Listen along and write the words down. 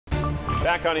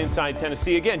Back on Inside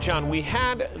Tennessee. Again, John, we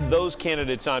had those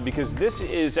candidates on because this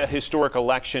is a historic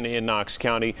election in Knox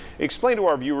County. Explain to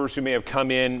our viewers who may have come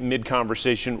in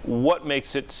mid-conversation what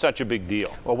makes it such a big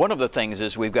deal. Well, one of the things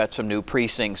is we've got some new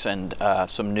precincts and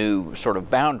some new sort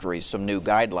of boundaries, some new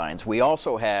guidelines. We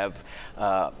also have,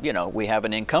 we have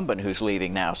an incumbent who's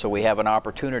leaving now, so we have an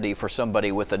opportunity for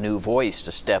somebody with a new voice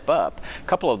to step up. A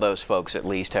couple of those folks at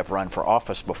least have run for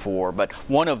office before, but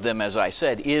one of them, as I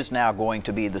said, is now going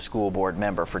to be the school board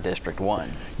member for District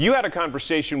 1. You had a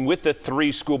conversation with the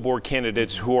 3 school board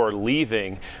candidates who are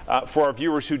leaving. For our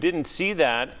viewers who didn't see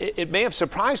that, it may have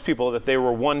surprised people that they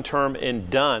were one term and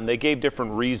done. They gave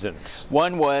different reasons.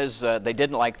 One was they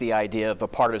didn't like the idea of a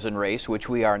partisan race, which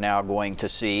we are now going to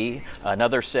see.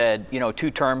 Another said,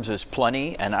 2 terms is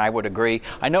plenty, and I would agree.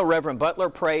 I know Reverend Butler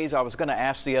prays. I was going to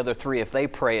ask the other 3 if they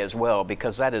pray as well,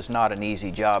 because that is not an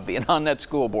easy job being on that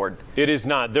school board. It is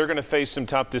not. They're going to face some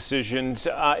tough decisions.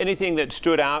 Anything that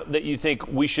stood out that you think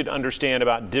we should understand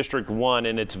about District 1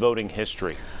 and its voting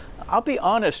history? I'll be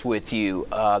honest with you,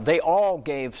 they all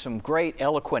gave some great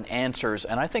eloquent answers,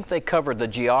 and I think they covered the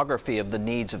geography of the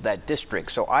needs of that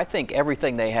district. So I think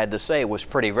everything they had to say was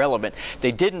pretty relevant.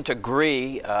 They didn't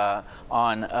agree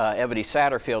on Evity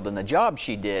Satterfield and the job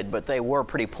she did, but they were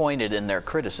pretty pointed in their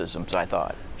criticisms, I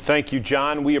thought. Thank you,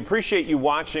 John. We appreciate you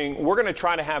watching. We're going to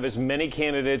try to have as many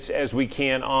candidates as we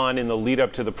can on in the lead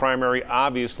up to the primary.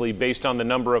 Obviously, based on the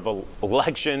number of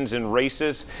elections and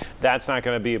races, that's not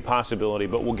going to be a possibility,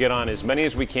 but we'll get on as many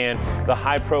as we can. The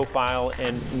high profile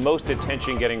and most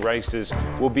attention getting races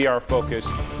will be our focus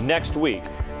next week.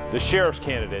 The sheriff's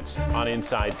candidates on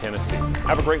Inside Tennessee.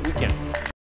 Have a great weekend.